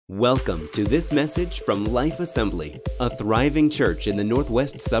Welcome to this message from Life Assembly, a thriving church in the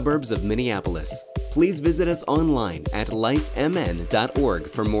northwest suburbs of Minneapolis. Please visit us online at lifemn.org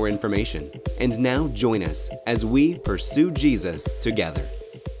for more information. And now join us as we pursue Jesus together.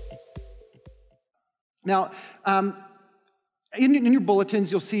 Now, in your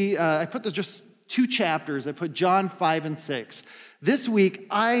bulletins, you'll see I put just two chapters. I put John 5 and 6. This week,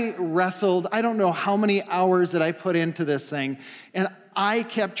 I wrestled, I don't know how many hours that I put into this thing, and I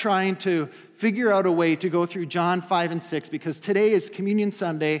kept trying to figure out a way to go through John 5 and 6 because today is Communion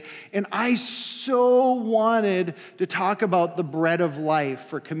Sunday, and I so wanted to talk about the bread of life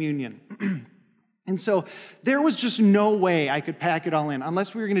for communion. And so there was just no way I could pack it all in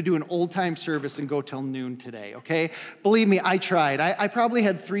unless we were going to do an old-time service and go till noon today, okay? Believe me, I tried. I probably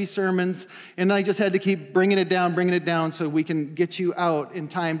had 3 sermons, and I just had to keep bringing it down so we can get you out in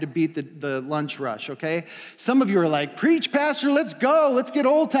time to beat the lunch rush, okay? Some of you are like, preach, pastor, let's go. Let's get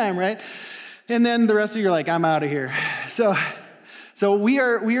old-time, right? And then the rest of you are like, I'm out of here. So we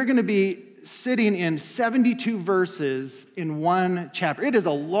are going to be sitting in 72 verses in one chapter. It is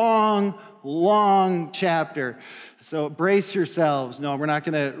a long chapter. So brace yourselves. No, we're not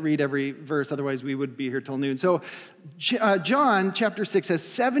going to read every verse, otherwise we would be here till noon. So John chapter 6 has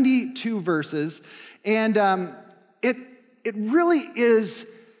 72 verses, and it really is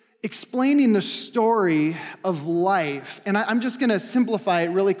explaining the story of life. And I'm just going to simplify it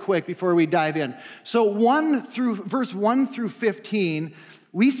really quick before we dive in. So verse 1 through 15,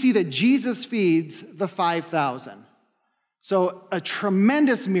 we see that Jesus feeds the 5,000. So a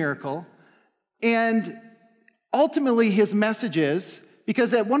tremendous miracle. And ultimately his message is,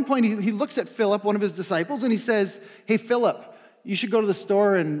 because at one point he looks at Philip, one of his disciples, and he says, hey, Philip, you should go to the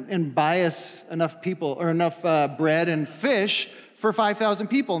store and buy us enough bread and fish for 5,000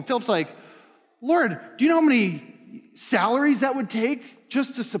 people. And Philip's like, Lord, do you know how many salaries that would take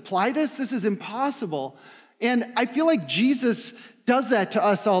just to supply this? This is impossible. And I feel like Jesus does that to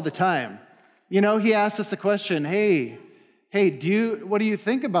us all the time. You know, he asks us the question, hey, what do you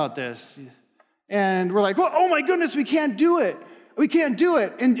think about this? And we're like, well, oh my goodness, we can't do it. We can't do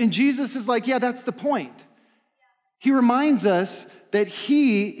it. And Jesus is like, yeah, that's the point. He reminds us that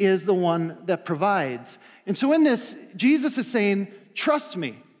he is the one that provides. And so in this, Jesus is saying, trust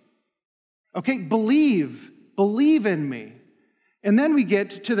me. Okay, believe in me. And then we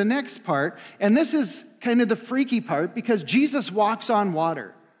get to the next part, and this is kind of the freaky part because Jesus walks on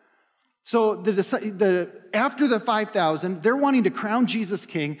water. So after the 5,000, they're wanting to crown Jesus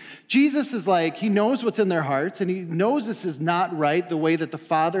king. Jesus is like, he knows what's in their hearts, and he knows this is not right, the way that the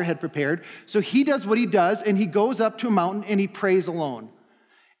Father had prepared. So he does what he does, and he goes up to a mountain, and he prays alone.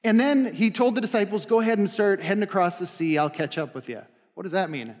 And then he told the disciples, go ahead and start heading across the sea. I'll catch up with you. What does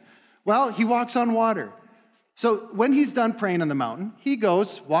that mean? Well, he walks on water. So when he's done praying on the mountain, he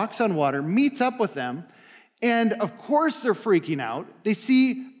goes, walks on water, meets up with them, and of course they're freaking out. They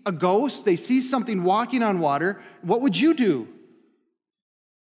see a ghost, they see something walking on water. What would you do?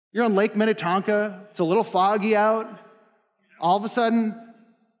 You're on Lake Minnetonka, it's a little foggy out. All of a sudden,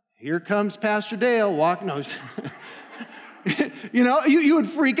 here comes Pastor Dale walking. No, you would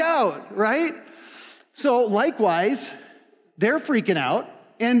freak out, right? So likewise, they're freaking out,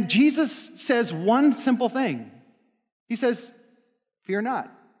 and Jesus says one simple thing. He says, fear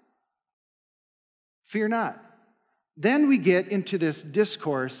not. Fear not. Then we get into this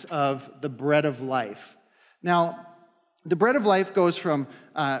discourse of the bread of life. Now, the bread of life goes from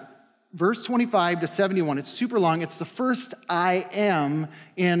verse 25 to 71. It's super long. It's the first I am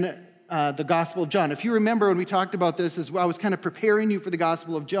in the Gospel of John. If you remember when we talked about this, as I was kind of preparing you for the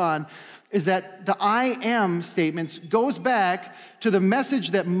Gospel of John, is that the I am statements goes back to the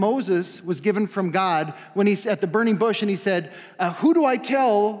message that Moses was given from God when he's at the burning bush and he said, who do I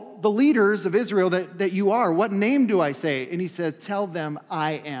tell the leaders of Israel that you are? What name do I say? And he said, tell them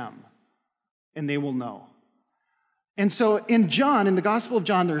I am, and they will know. And so in John, in the Gospel of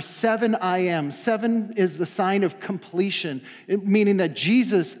John, there are 7 I am. 7 is the sign of completion, meaning that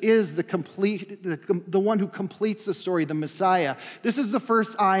Jesus is the one who completes the story, the Messiah. This is the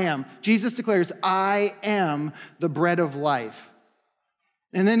first I am. Jesus declares, I am the bread of life.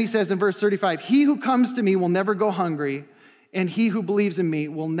 And then he says in verse 35, he who comes to me will never go hungry, and he who believes in me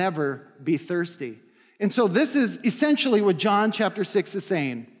will never be thirsty. And so this is essentially what John chapter 6 is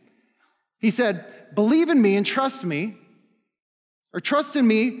saying. He said, believe in me and trust me, or trust in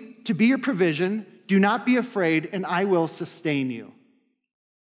me to be your provision. Do not be afraid, and I will sustain you.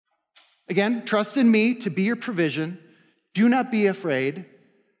 Again, trust in me to be your provision. Do not be afraid,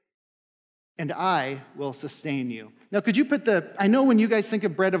 and I will sustain you. Now, could you put I know when you guys think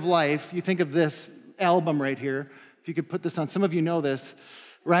of bread of life, you think of this album right here. If you could put this on, some of you know this.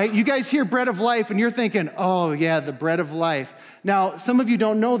 right? You guys hear bread of life and you're thinking, oh yeah, the bread of life. Now, some of you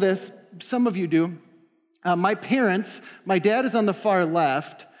don't know this, some of you do. My parents, my dad is on the far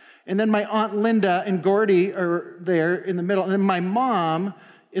left, and then my Aunt Linda and Gordy are there in the middle, and then my mom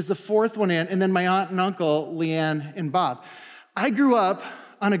is the fourth one in, and then my aunt and uncle, Leanne and Bob. I grew up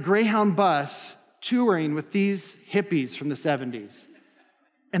on a Greyhound bus touring with these hippies from the 70s,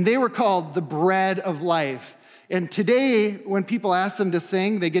 and they were called the bread of life. And today, when people ask them to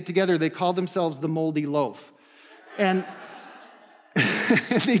sing, they get together, they call themselves the moldy loaf. And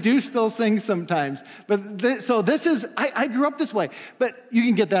they do still sing sometimes. But so this is, I grew up this way, but you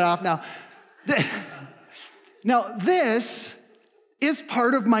can get that off now. Now, this is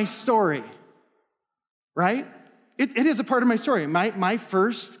part of my story, right? It is a part of my story. My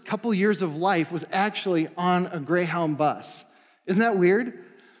first couple years of life was actually on a Greyhound bus. Isn't that weird?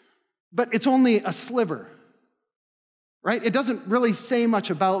 But it's only a sliver, right? It doesn't really say much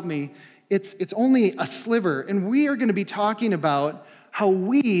about me. It's only a sliver. And we are going to be talking about how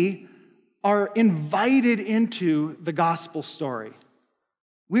we are invited into the gospel story.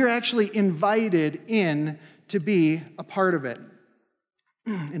 We're actually invited in to be a part of it.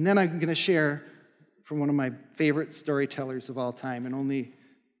 And then I'm going to share from one of my favorite storytellers of all time, and only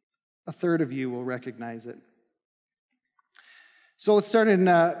a third of you will recognize it. So let's start in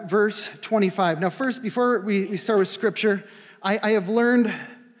verse 25. Now first, before we start with Scripture, I have learned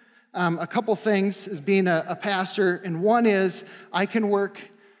a couple things as being a pastor, and one is I can work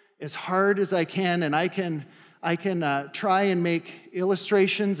as hard as I can, and I can try and make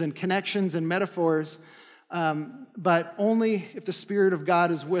illustrations and connections and metaphors, but only if the Spirit of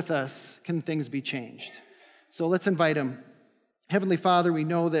God is with us can things be changed. So let's invite Him. Heavenly Father, we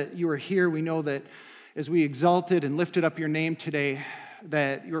know that you are here. We know that as we exalted and lifted up your name today,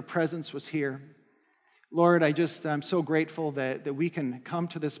 that your presence was here. Lord, I'm so grateful that we can come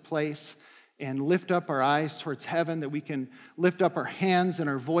to this place and lift up our eyes towards heaven, that we can lift up our hands and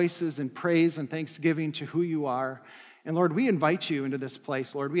our voices in praise and thanksgiving to who you are. And Lord, we invite you into this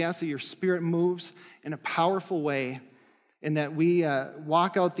place, Lord. We ask that your Spirit moves in a powerful way and that we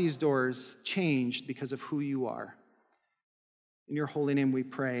walk out these doors changed because of who you are. In your holy name we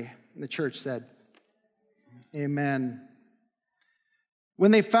pray. And the church said, amen.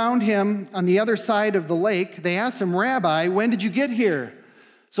 When they found him on the other side of the lake, they asked him, Rabbi, when did you get here?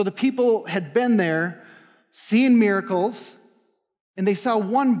 So the people had been there, seeing miracles, and they saw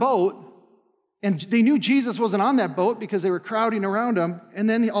one boat, and they knew Jesus wasn't on that boat because they were crowding around him, and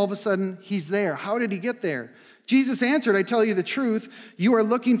then all of a sudden, he's there. How did he get there? Jesus answered, I tell you the truth, you are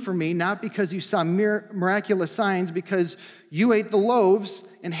looking for me, not because you saw miraculous signs, because you ate the loaves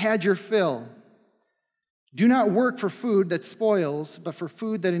and had your fill. Do not work for food that spoils, but for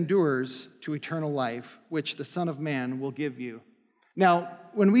food that endures to eternal life, which the Son of Man will give you. Now,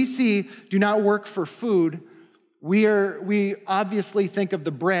 when we see do not work for food, we obviously think of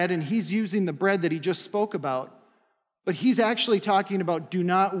the bread, and he's using the bread that he just spoke about, but he's actually talking about do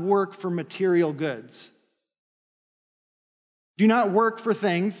not work for material goods. Do not work for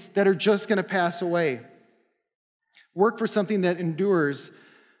things that are just going to pass away. Work for something that endures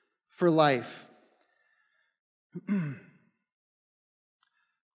for life.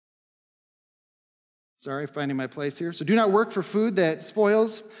 Sorry, finding my place here. So do not work for food that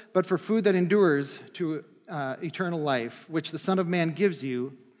spoils, but for food that endures to eternal life, which the Son of Man gives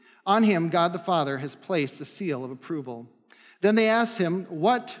you. On him, God the Father has placed the seal of approval. Then they asked him,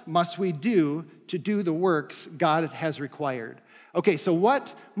 what must we do to do the works God has required? Okay, so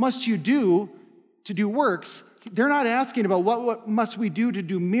what must you do to do works? They're not asking about what must we do to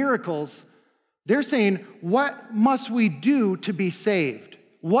do miracles. They're saying, what must we do to be saved?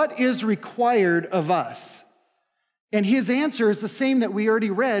 What is required of us? And his answer is the same that we already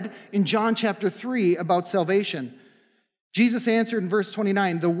read in John chapter 3 about salvation. Jesus answered in verse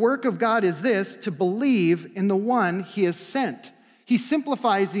 29, the work of God is this, to believe in the one he has sent. He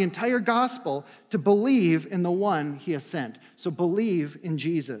simplifies the entire gospel to believe in the one he has sent. So believe in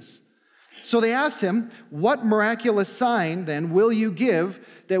Jesus. So they asked him, what miraculous sign then will you give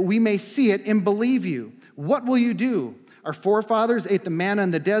that we may see it and believe you? What will you do? Our forefathers ate the manna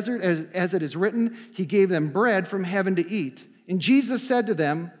in the desert, as it is written, he gave them bread from heaven to eat. And Jesus said to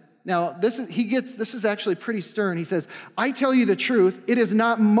them, now this is actually pretty stern. He says, I tell you the truth, it is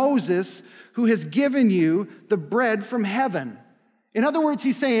not Moses who has given you the bread from heaven. In other words,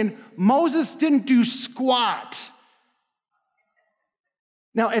 he's saying, Moses didn't do squat.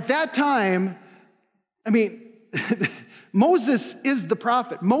 Now, at that time, Moses is the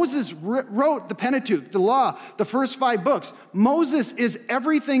prophet. Moses wrote the Pentateuch, the law, the first 5 books. Moses is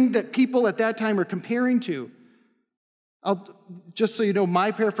everything that people at that time are comparing to. Just so you know,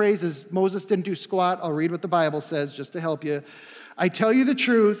 my paraphrase is Moses didn't do squat. I'll read what the Bible says just to help you. I tell you the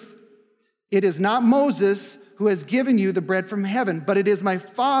truth, it is not Moses who has given you the bread from heaven, but it is my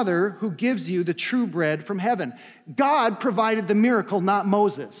Father who gives you the true bread from heaven. God provided the miracle, not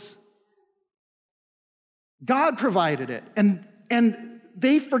Moses. God provided it, and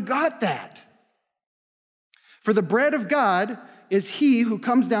they forgot that. For the bread of God is he who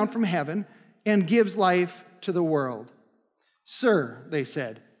comes down from heaven and gives life to the world. Sir, they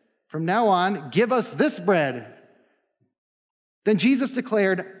said, from now on, give us this bread. Then Jesus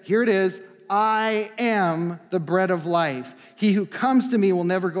declared, here it is, I am the bread of life. He who comes to me will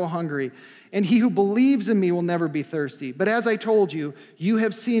never go hungry, and he who believes in me will never be thirsty. But as I told you, you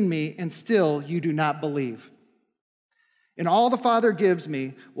have seen me, and still you do not believe. And all the Father gives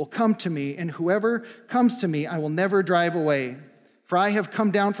me will come to me, and whoever comes to me I will never drive away. For I have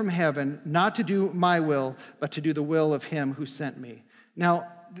come down from heaven, not to do my will, but to do the will of him who sent me. Now,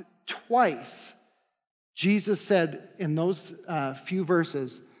 twice, Jesus said in those few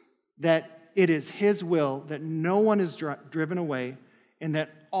verses that it is his will that no one is driven away and that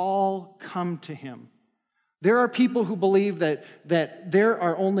all come to him. There are people who believe that there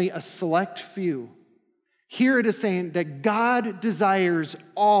are only a select few. Here it is saying that God desires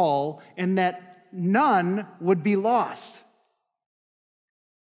all and that none would be lost.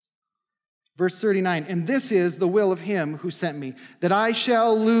 Verse 39, and this is the will of him who sent me, that I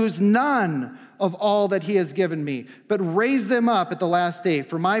shall lose none of all that he has given me, but raise them up at the last day.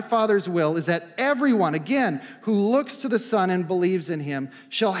 For my Father's will is that everyone, again, who looks to the Son and believes in him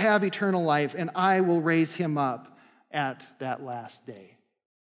shall have eternal life, and I will raise him up at that last day.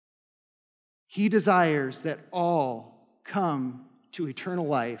 He desires that all come to eternal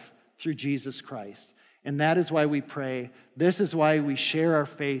life through Jesus Christ. And that is why we pray. This is why we share our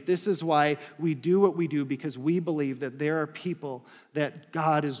faith. This is why we do what we do, because we believe that there are people that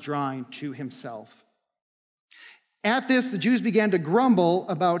God is drawing to himself. At this, the Jews began to grumble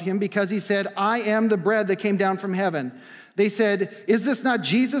about him because he said, I am the bread that came down from heaven. They said, is this not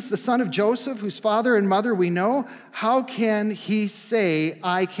Jesus, the son of Joseph, whose father and mother we know? How can he say,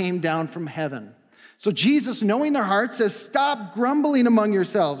 I came down from heaven? So Jesus, knowing their hearts, says, stop grumbling among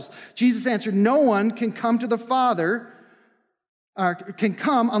yourselves. Jesus answered, no one can come to the Father, can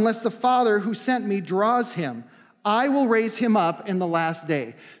come unless the Father who sent me draws him. I will raise him up in the last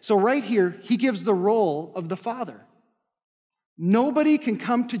day. So right here, he gives the role of the Father. Nobody can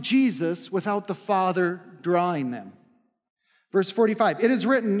come to Jesus without the Father drawing them. Verse 45, it is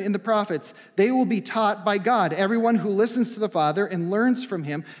written in the prophets, they will be taught by God. Everyone who listens to the Father and learns from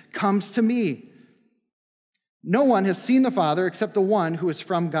him comes to me. No one has seen the Father except the one who is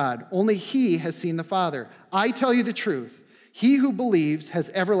from God. Only he has seen the Father. I tell you the truth. He who believes has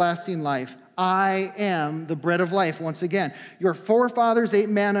everlasting life. I am the bread of life. Once again, your forefathers ate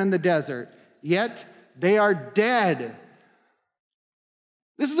manna in the desert, yet they are dead.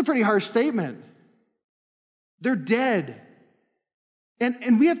 This is a pretty harsh statement. They're dead.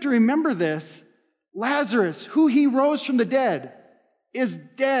 And we have to remember this. Lazarus, who he rose from the dead, is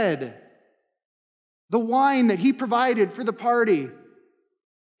dead. The wine that he provided for the party,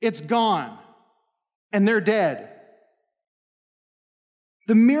 it's gone, and they're dead.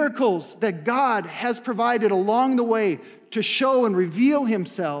 The miracles that God has provided along the way to show and reveal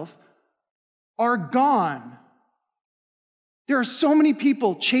himself are gone. There are so many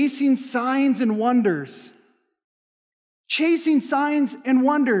people chasing signs and wonders,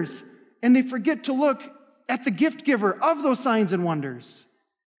 and they forget to look at the gift giver of those signs and wonders.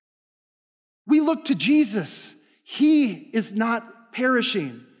 We look to Jesus. He is not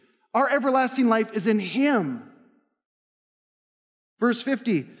perishing. Our everlasting life is in him. Verse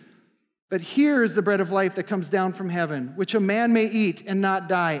 50, but here is the bread of life that comes down from heaven, which a man may eat and not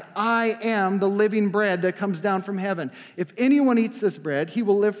die. I am the living bread that comes down from heaven. If anyone eats this bread, he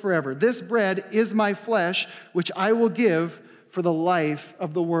will live forever. This bread is my flesh, which I will give for the life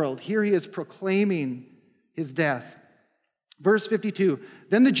of the world. Here he is proclaiming his death. Verse 52,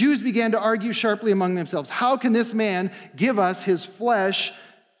 then the Jews began to argue sharply among themselves. How can this man give us his flesh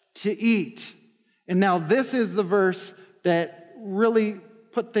to eat? And now this is the verse that really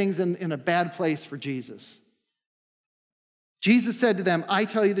put things in a bad place for Jesus. Jesus said to them, I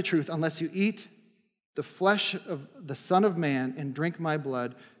tell you the truth, unless you eat the flesh of the Son of Man and drink my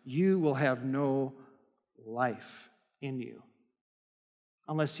blood, you will have no life in you.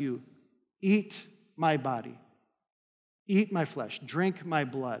 Unless you eat my body, eat my flesh, drink my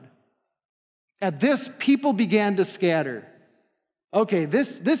blood. At this, people began to scatter. Okay,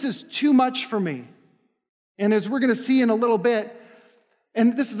 this is too much for me. And as we're going to see in a little bit,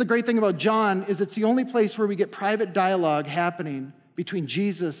 And this is the great thing about John, is it's the only place where we get private dialogue happening between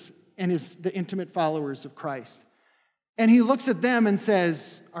Jesus and the intimate followers of Christ. And he looks at them and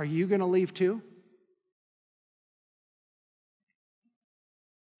says, are you going to leave too?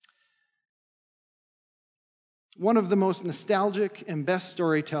 One of the most nostalgic and best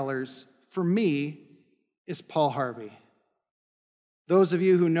storytellers for me is Paul Harvey. Those of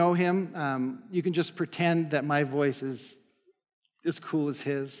you who know him, you can just pretend that my voice is as cool as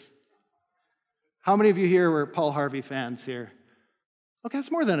his. How many of you here were Paul Harvey fans here? Okay,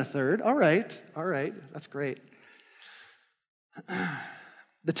 that's more than a third. All right, that's great.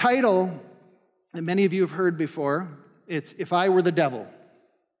 The title that many of you have heard before, it's If I Were the Devil.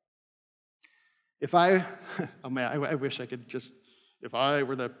 Oh man, I wish I could just, if I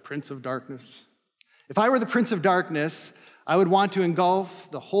were the Prince of Darkness. If I were the Prince of Darkness, I would want to engulf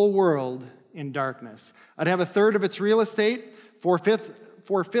the whole world in darkness. I'd have a third of its real estate,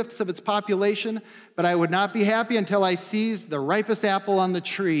 four-fifths of its population, but I would not be happy until I seized the ripest apple on the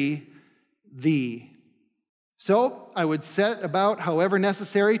tree, thee. So I would set about, however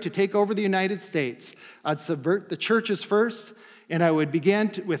necessary, to take over the United States. I'd subvert the churches first, and I would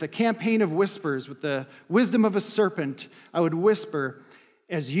begin with a campaign of whispers. With the wisdom of a serpent, I would whisper,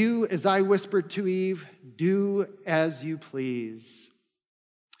 as I whispered to Eve, do as you please.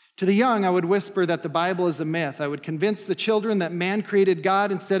 To the young, I would whisper that the Bible is a myth. I would convince the children that man created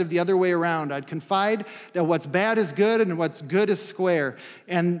God instead of the other way around. I'd confide that what's bad is good and what's good is square.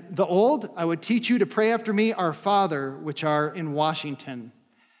 And the old, I would teach you to pray after me, our Father, which are in Washington.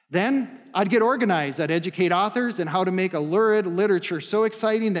 Then I'd get organized. I'd educate authors in how to make a lurid literature so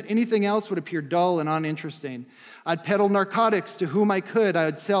exciting that anything else would appear dull and uninteresting. I'd peddle narcotics to whom I could. I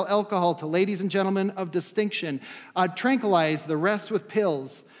would sell alcohol to ladies and gentlemen of distinction. I'd tranquilize the rest with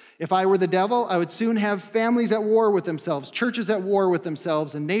pills. If I were the devil, I would soon have families at war with themselves, churches at war with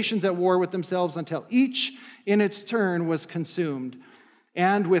themselves, and nations at war with themselves until each in its turn was consumed.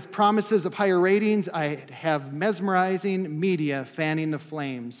 And with promises of higher ratings, I'd have mesmerizing media fanning the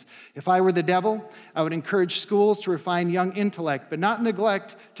flames. If I were the devil, I would encourage schools to refine young intellect, but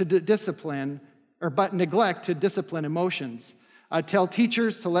neglect to discipline emotions. I'd tell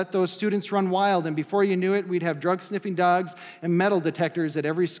teachers to let those students run wild, and before you knew it, we'd have drug-sniffing dogs and metal detectors at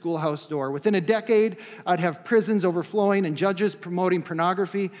every schoolhouse door. Within a decade, I'd have prisons overflowing and judges promoting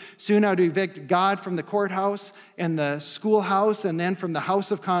pornography. Soon I'd evict God from the courthouse and the schoolhouse and then from the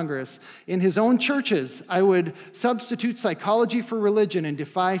House of Congress. In his own churches, I would substitute psychology for religion and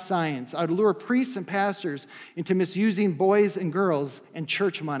defy science. I'd lure priests and pastors into misusing boys and girls and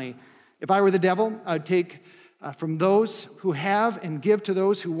church money. If I were the devil, I'd take from those who have and give to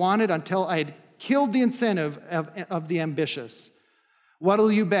those who want it until I had killed the incentive of the ambitious.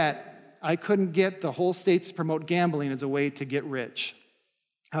 What'll you bet? I couldn't get the whole states to promote gambling as a way to get rich.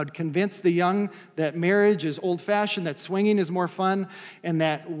 I would convince the young that marriage is old-fashioned, that swinging is more fun, and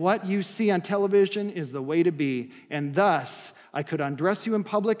that what you see on television is the way to be. And thus, I could undress you in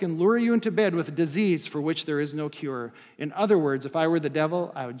public and lure you into bed with a disease for which there is no cure. In other words, if I were the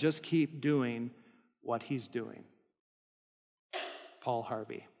devil, I would just keep doing what he's doing. Paul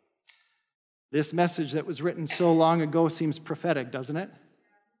Harvey. This message that was written so long ago seems prophetic, doesn't it?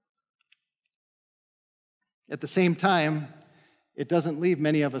 At the same time, it doesn't leave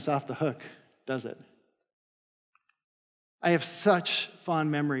many of us off the hook, does it? I have such fond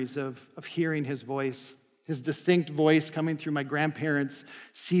memories of hearing his voice, his distinct voice coming through my grandparents'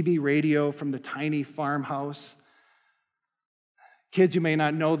 CB radio from the tiny farmhouse. Kids, you may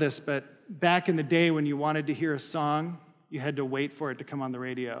not know this, but back in the day when you wanted to hear a song, you had to wait for it to come on the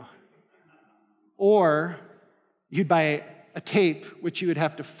radio. Or you'd buy a tape, which you would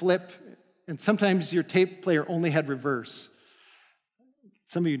have to flip, and sometimes your tape player only had reverse.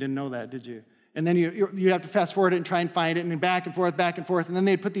 Some of you didn't know that, did you? And then you'd have to fast forward it and try and find it, and then back and forth, and then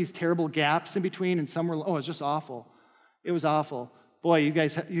they'd put these terrible gaps in between, and some were, it was just awful. It was awful. Boy, you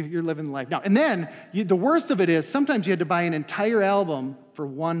guys, you're living life. Now, and then, the worst of it is, sometimes you had to buy an entire album for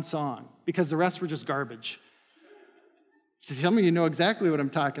one song, because the rest were just garbage. So some of you know exactly what I'm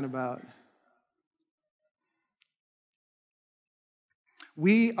talking about.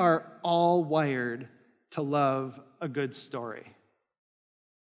 We are all wired to love a good story.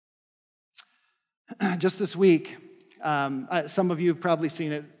 Just this week, some of you have probably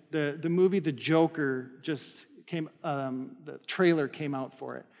seen it, the movie The Joker just came, the trailer came out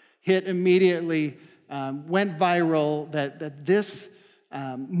for it. Hit immediately, went viral that this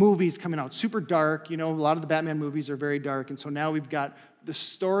movie's coming out. Super dark. You know, a lot of the Batman movies are very dark, and so now we've got the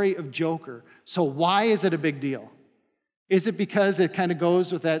story of Joker. So why is it a big deal? Is it because it kind of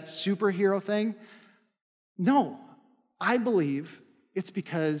goes with that superhero thing? No. I believe It's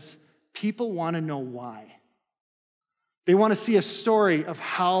because people want to know why. They want to see a story of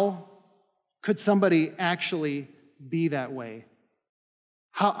how could somebody actually be that way?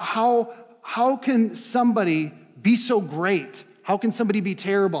 How can somebody be so great? How can somebody be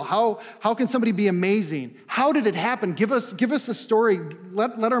terrible? How can somebody be amazing? How did it happen? Give us a story.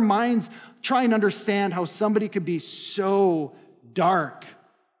 Let our minds try and understand how somebody could be so dark.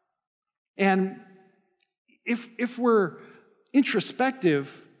 And if we're introspective,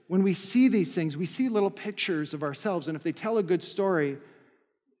 when we see these things, we see little pictures of ourselves, and if they tell a good story,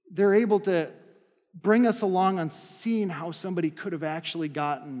 they're able to bring us along on seeing how somebody could have actually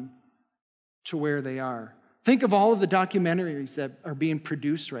gotten to where they are. Think of all of the documentaries that are being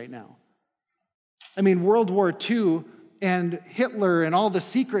produced right now. I mean, World War II and Hitler and all the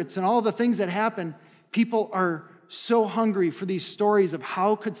secrets and all the things that happened, people are so hungry for these stories of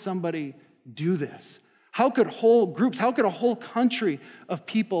how could somebody do this? How could whole groups, how could a whole country of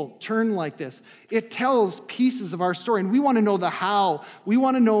people turn like this? It tells pieces of our story, and we want to know the how. We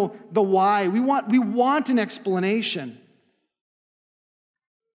want to know the why. We want an explanation.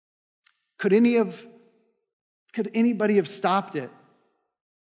 Could anybody have stopped it?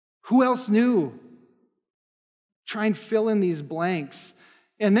 Who else knew? Try and fill in these blanks.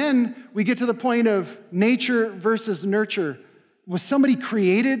 And then we get to the point of nature versus nurture. Was somebody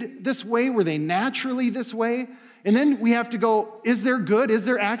created this way? Were they naturally this way? And then we have to go, is there good? Is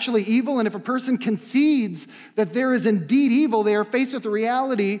there actually evil? And if a person concedes that there is indeed evil, they are faced with the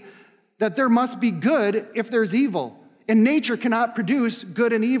reality that there must be good if there's evil. And nature cannot produce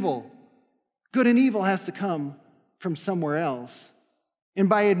good and evil. Good and evil has to come from somewhere else. And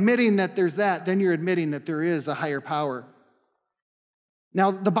by admitting that there's that, then you're admitting that there is a higher power.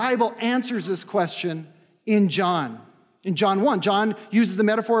 Now, the Bible answers this question in John. In John 1, John uses the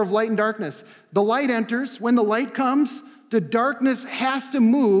metaphor of light and darkness. The light enters. When the light comes, the darkness has to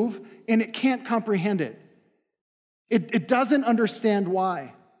move, and it can't comprehend it. It doesn't understand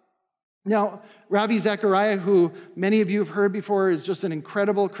why. Now, Ravi Zachariah, who many of you have heard before, is just an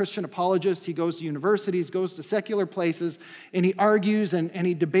incredible Christian apologist. He goes to universities, goes to secular places, and he argues and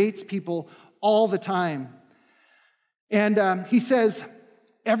he debates people all the time. And he says,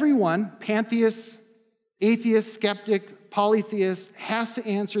 everyone, pantheist, atheist, skeptic, polytheist, has to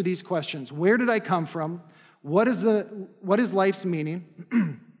answer these questions. Where did I come from? What is life's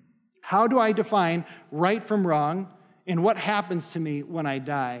meaning? How do I define right from wrong? And what happens to me when I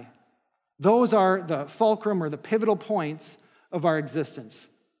die? Those are the fulcrum or the pivotal points of our existence.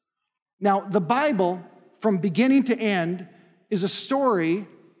 Now, the Bible, from beginning to end, is a story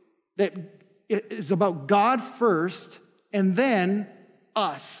that is about God first and then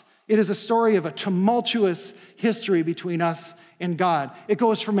us. It is a story of a tumultuous history between us and God. It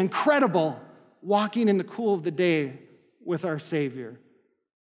goes from incredible, walking in the cool of the day with our Savior,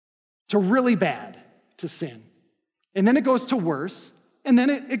 to really bad, to sin. And then it goes to worse, and then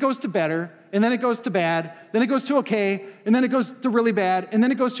it goes to better, and then it goes to bad, then it goes to okay, and then it goes to really bad, and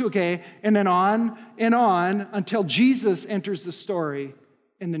then it goes to okay, and then on until Jesus enters the story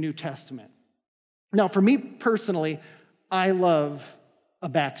in the New Testament. Now, for me personally, I love a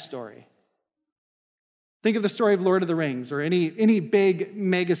backstory. Think of the story of Lord of the Rings or any big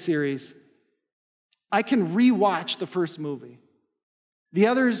mega series. I can rewatch the first movie. The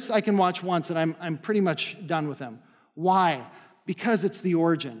others I can watch once and I'm pretty much done with them. Why? Because it's the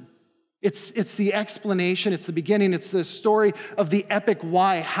origin. It's the explanation, it's the beginning, it's the story of the epic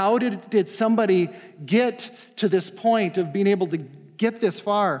why. How did somebody get to this point of being able to get this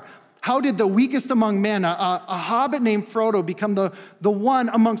far? How did the weakest among men, a hobbit named Frodo, become the one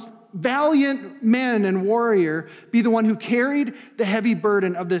amongst valiant men and warrior, be the one who carried the heavy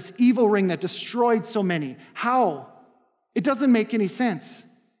burden of this evil ring that destroyed so many? How? It doesn't make any sense.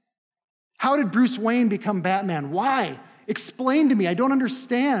 How did Bruce Wayne become Batman? Why? Explain to me. I don't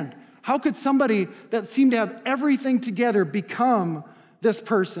understand. How could somebody that seemed to have everything together become this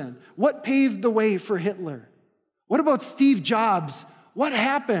person? What paved the way for Hitler? What about Steve Jobs? What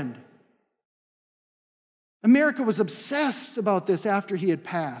happened? America was obsessed about this after he had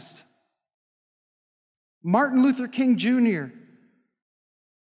passed. Martin Luther King Jr.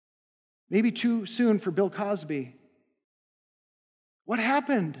 Maybe too soon for Bill Cosby. What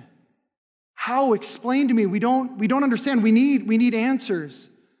happened? How? Explain to me. We don't understand. We need answers.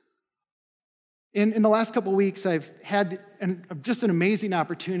 In the last couple of weeks, I've had just an amazing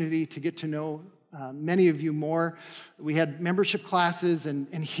opportunity to get to know many of you more. We had membership classes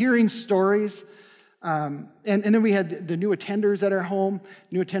and hearing stories. And then we had the new attenders at our home,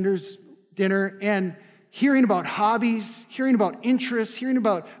 new attenders dinner, and hearing about hobbies, hearing about interests, hearing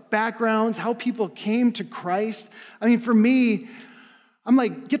about backgrounds, how people came to Christ. I mean, for me, I'm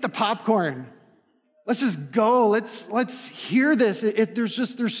like, get the popcorn. Let's just go. Let's hear this.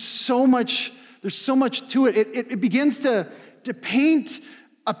 There's so much to it. It begins to paint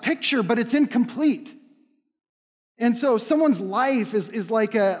a picture, but it's incomplete. And so someone's life is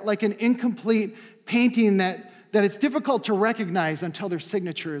like an incomplete painting that it's difficult to recognize until their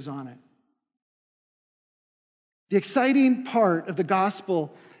signature is on it. The exciting part of the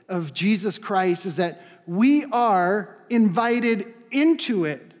gospel of Jesus Christ is that we are invited into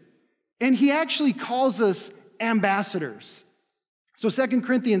it, and he actually calls us ambassadors. So 2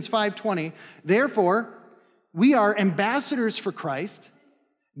 Corinthians 5:20, therefore, we are ambassadors for Christ,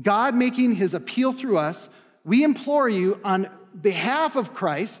 God making his appeal through us. We implore you on behalf of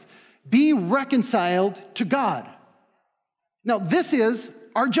Christ, be reconciled to God. Now, this is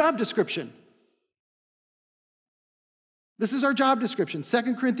our job description. This is our job description,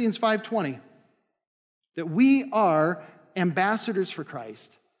 2 Corinthians 5:20, that we are ambassadors for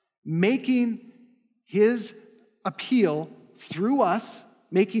Christ, making his appeal through us,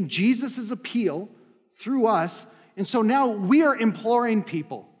 making Jesus' appeal through us. And so now we are imploring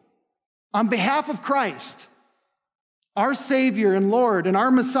people on behalf of Christ, our Savior and Lord and our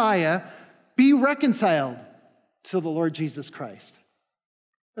Messiah, be reconciled to the Lord Jesus Christ.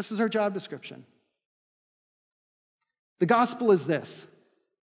 This is our job description. The gospel is this: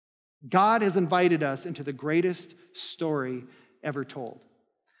 God has invited us into the greatest story ever told.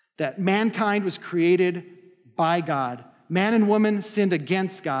 That mankind was created by God. Man and woman sinned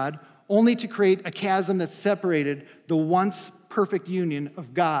against God, only to create a chasm that separated the once perfect union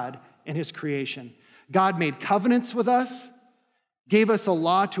of God and his creation. God made covenants with us, gave us a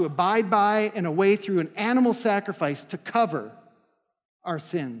law to abide by, and a way through an animal sacrifice to cover our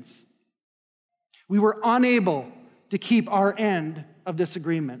sins. We were unable to keep our end of this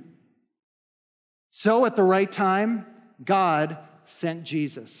agreement. So at the right time, God sent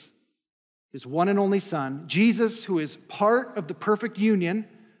Jesus, his one and only Son, Jesus, who is part of the perfect union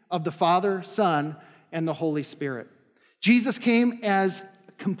of the Father, Son, and the Holy Spirit. Jesus came as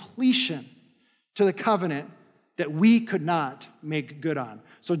completion to the covenant that we could not make good on.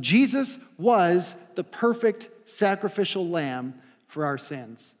 So Jesus was the perfect sacrificial lamb for our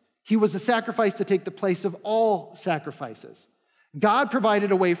sins. He was a sacrifice to take the place of all sacrifices. God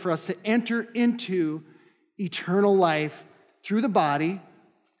provided a way for us to enter into eternal life through the body,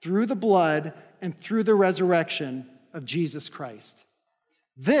 through the blood, and through the resurrection of Jesus Christ.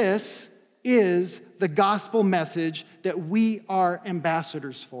 This is the gospel message that we are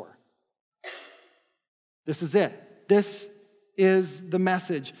ambassadors for. This is it. This is the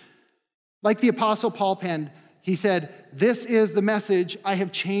message. Like the Apostle Paul penned, he said, this is the message I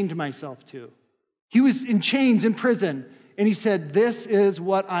have chained myself to. He was in chains in prison, and he said, this is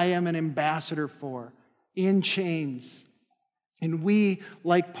what I am an ambassador for, in chains. And we,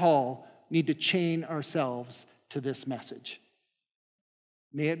 like Paul, need to chain ourselves to this message.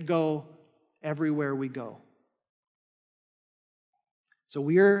 May it go everywhere we go. So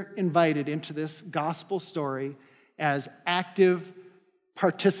we are invited into this gospel story as active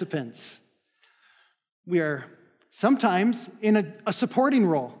participants. We are sometimes in a supporting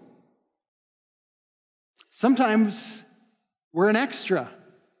role. Sometimes we're an extra.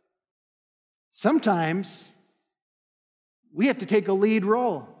 Sometimes we have to take a lead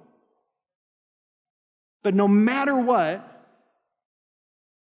role. But no matter what,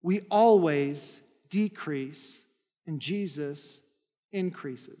 we always decrease and Jesus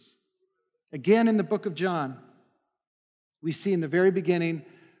increases. Again, in the book of John, we see in the very beginning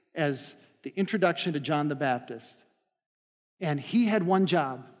as the introduction to John the Baptist. And he had one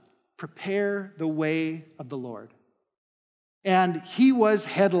job: prepare the way of the Lord. And he was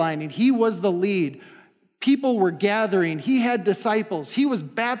headlining. He was the lead. People were gathering. He had disciples. He was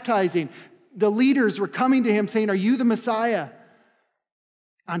baptizing. The leaders were coming to him saying, are you the Messiah?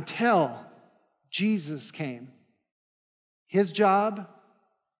 Until Jesus came. His job,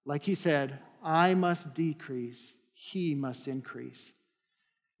 like he said, I must decrease, he must increase.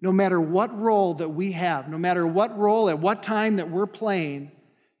 No matter what role that we have, no matter what role at what time that we're playing,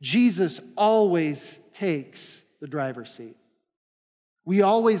 Jesus always takes the driver's seat. We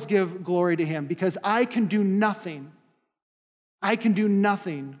always give glory to him because I can do nothing. I can do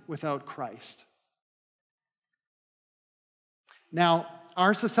nothing without Christ. Now,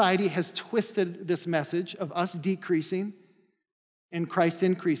 our society has twisted this message of us decreasing and Christ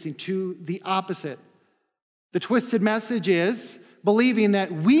increasing to the opposite. The twisted message is believing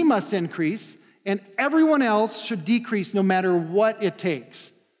that we must increase and everyone else should decrease no matter what it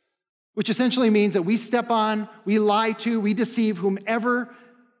takes, which essentially means that we step on, we lie to, we deceive whomever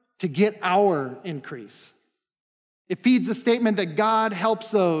to get our increase. It feeds the statement that God helps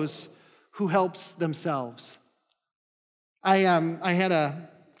those who helps themselves. I had a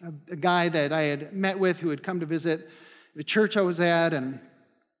guy that I had met with who had come to visit the church I was at, and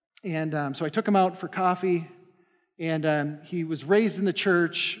so I took him out for coffee, and he was raised in the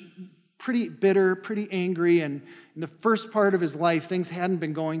church, pretty bitter, pretty angry, and in the first part of his life, things hadn't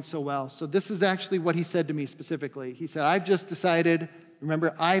been going so well. So this is actually what he said to me specifically. He said, I've decided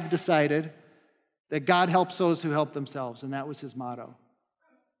that God helps those who help themselves, and that was his motto.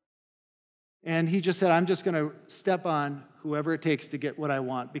 And he just said, I'm just going to step on whoever it takes to get what I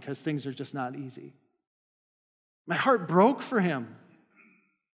want because things are just not easy. My heart broke for him.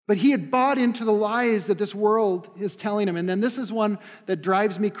 But he had bought into the lies that this world is telling him. And then this is one that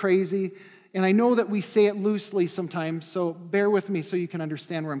drives me crazy. And I know that we say it loosely sometimes, so bear with me so you can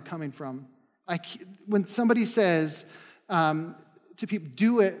understand where I'm coming from. When somebody says to people,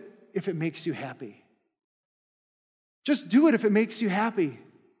 do it if it makes you happy. Just do it if it makes you happy.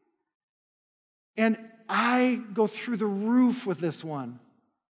 And I go through the roof with this one.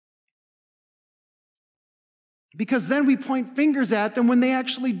 Because then we point fingers at them when they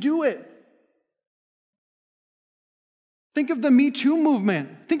actually do it. Think of the Me Too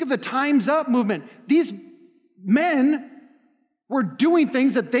movement. Think of the Time's Up movement. These men were doing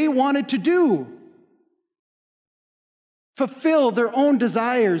things that they wanted to do. Fulfill their own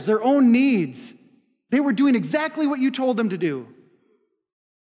desires, their own needs. They were doing exactly what you told them to do.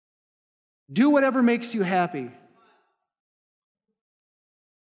 Do whatever makes you happy.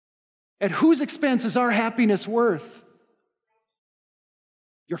 At whose expense is our happiness worth?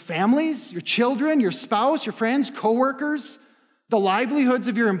 Your families, your children, your spouse, your friends, coworkers, the livelihoods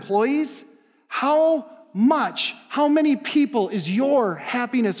of your employees? How many people is your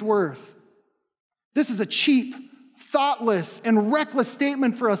happiness worth? This is a cheap, thoughtless, and reckless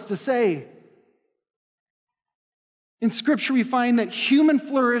statement for us to say. In Scripture, we find that human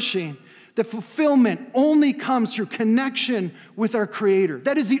flourishing, that fulfillment only comes through connection with our Creator.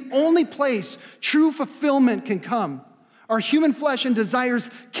 That is the only place true fulfillment can come. Our human flesh and desires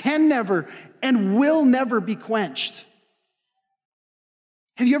can never and will never be quenched.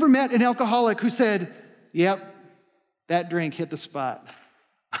 Have you ever met an alcoholic who said, yep, that drink hit the spot.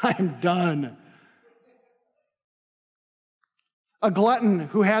 I'm done. A glutton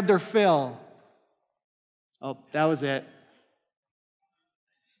who had their fill. Oh, that was it.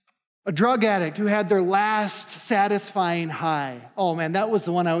 A drug addict who had their last satisfying high. Oh man, that was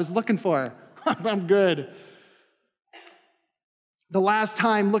the one I was looking for. I'm good. The last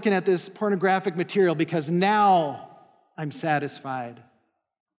time looking at this pornographic material because now I'm satisfied.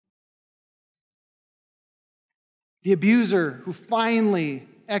 The abuser who finally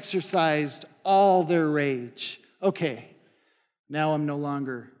exercised all their rage. Okay, now I'm no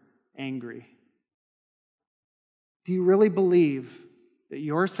longer angry. Do you really believe that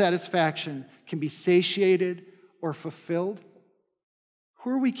your satisfaction can be satiated or fulfilled? Who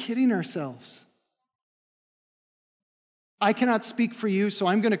are we kidding ourselves? I cannot speak for you, so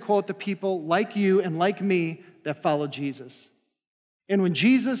I'm going to quote the people like you and like me that follow Jesus. And when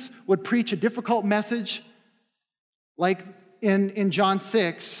Jesus would preach a difficult message, like in John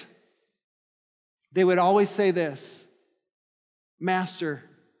 6, they would always say this, Master,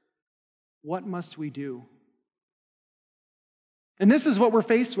 what must we do? And this is what we're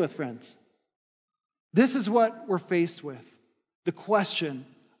faced with, friends. This is what we're faced with. The question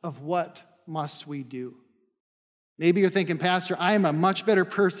of what must we do? Maybe you're thinking, Pastor, I am a much better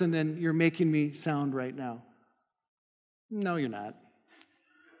person than you're making me sound right now. No, you're not.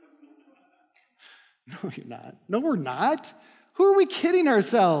 No, you're not. No, we're not. Who are we kidding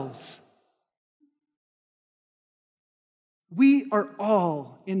ourselves? We are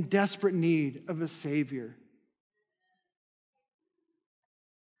all in desperate need of a Savior.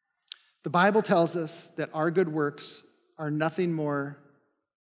 The Bible tells us that our good works are nothing more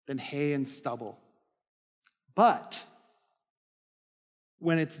than hay and stubble. But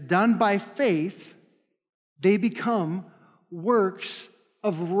when it's done by faith, they become works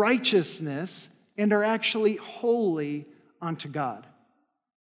of righteousness and are actually holy unto God.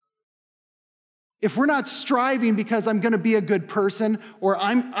 If we're not striving because I'm going to be a good person, or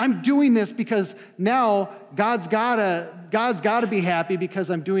I'm doing this because now God's gotta be happy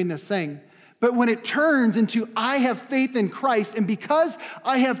because I'm doing this thing. But when it turns into I have faith in Christ, and because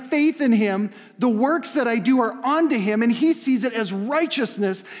I have faith in Him, the works that I do are unto Him, and He sees it as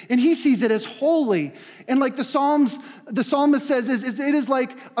righteousness, and He sees it as holy. And like the psalmist says, it is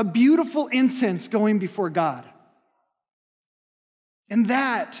like a beautiful incense going before God. And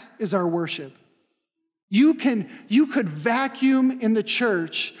that is our worship. You could vacuum in the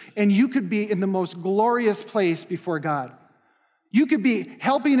church and you could be in the most glorious place before God. You could be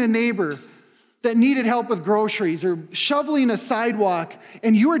helping a neighbor that needed help with groceries or shoveling a sidewalk,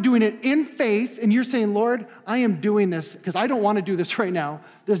 and you are doing it in faith, and you're saying, Lord, I am doing this because I don't want to do this right now.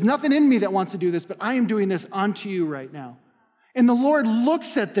 There's nothing in me that wants to do this, but I am doing this unto you right now. And the Lord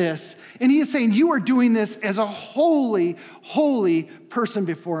looks at this, and he is saying, you are doing this as a holy, holy person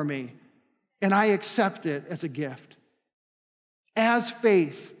before me, and I accept it as a gift. As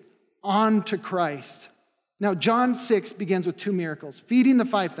faith unto Christ. Now, John 6 begins with 2 miracles. Feeding the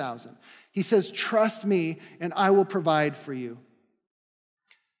 5,000. He says, trust me, and I will provide for you.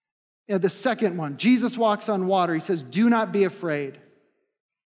 And the second one, Jesus walks on water. He says, do not be afraid.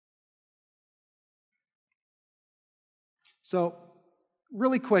 So,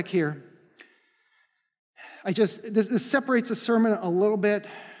 really quick here. This separates the sermon a little bit.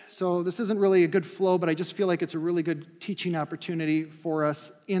 So this isn't really a good flow, but I just feel like it's a really good teaching opportunity for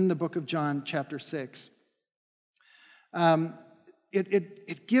us in the book of John, chapter 6.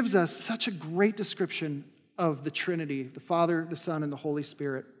 It gives us such a great description of the Trinity, the Father, the Son, and the Holy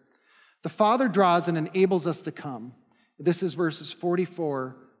Spirit. The Father draws and enables us to come. This is verses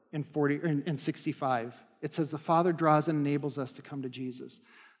 44 and 65. It says the Father draws and enables us to come to Jesus.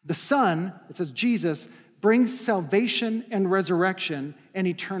 The Son, it says Jesus, brings salvation and resurrection and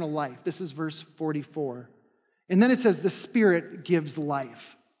eternal life. This is verse 44. And then it says the Spirit gives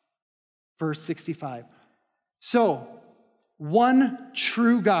life. Verse 65. So, one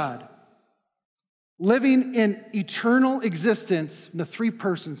true God, living in eternal existence, the three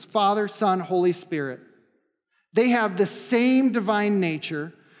persons, Father, Son, Holy Spirit. They have the same divine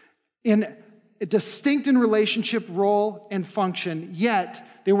nature in a distinct in relationship, role, and function, yet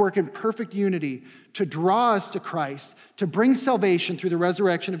they work in perfect unity to draw us to Christ, to bring salvation through the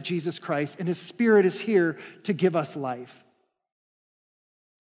resurrection of Jesus Christ, and His Spirit is here to give us life.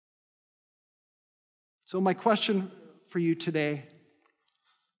 So my question for you today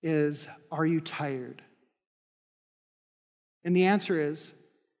is, are you tired? And the answer is,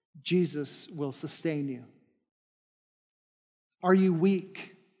 Jesus will sustain you. Are you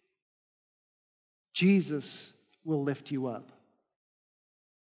weak? Jesus will lift you up.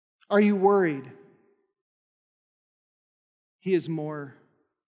 Are you worried? He is more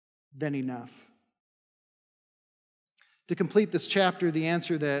than enough. To complete this chapter, the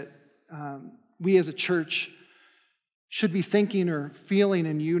answer that we as a church should be thinking or feeling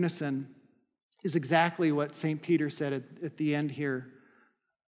in unison is exactly what St. Peter said at the end here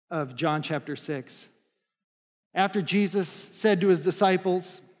of John chapter 6. After Jesus said to his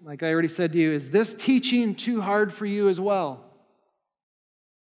disciples, like I already said to you, is this teaching too hard for you as well?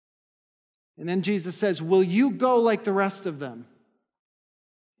 And then Jesus says, will you go like the rest of them?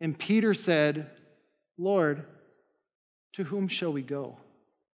 And Peter said, Lord, to whom shall we go?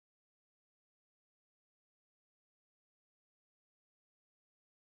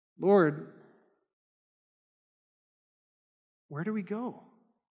 Lord, where do we go?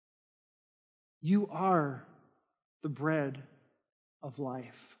 You are the bread of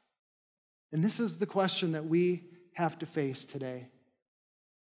life. And this is the question that we have to face today.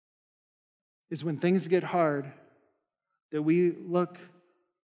 Is when things get hard, that we look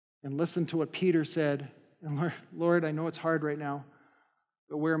and listen to what Peter said, and Lord, I know it's hard right now,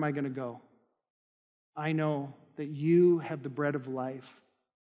 but where am I going to go? I know that you have the bread of life.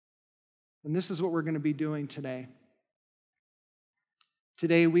 And this is what we're going to be doing today.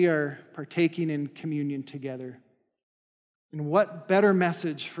 Today we are partaking in communion together. And what better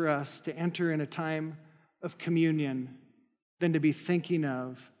message for us to enter in a time of communion than to be thinking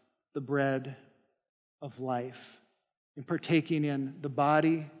of the bread of life and partaking in the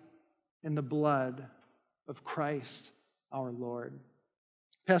body and the blood of Christ our Lord.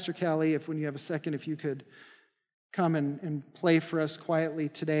 Pastor Callie, when you have a second, if you could come and play for us quietly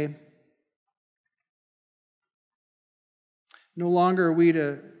today. No longer are we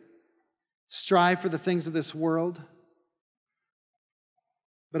to strive for the things of this world,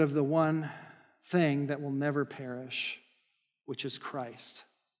 but of the one thing that will never perish, which is Christ.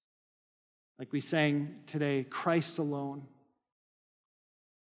 Like we sang today, Christ alone.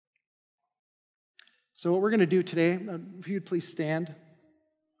 So what we're going to do today, if you'd please stand.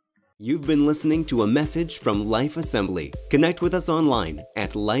 You've been listening to a message from Life Assembly. Connect with us online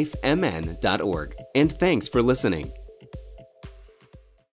at lifemn.org. And thanks for listening.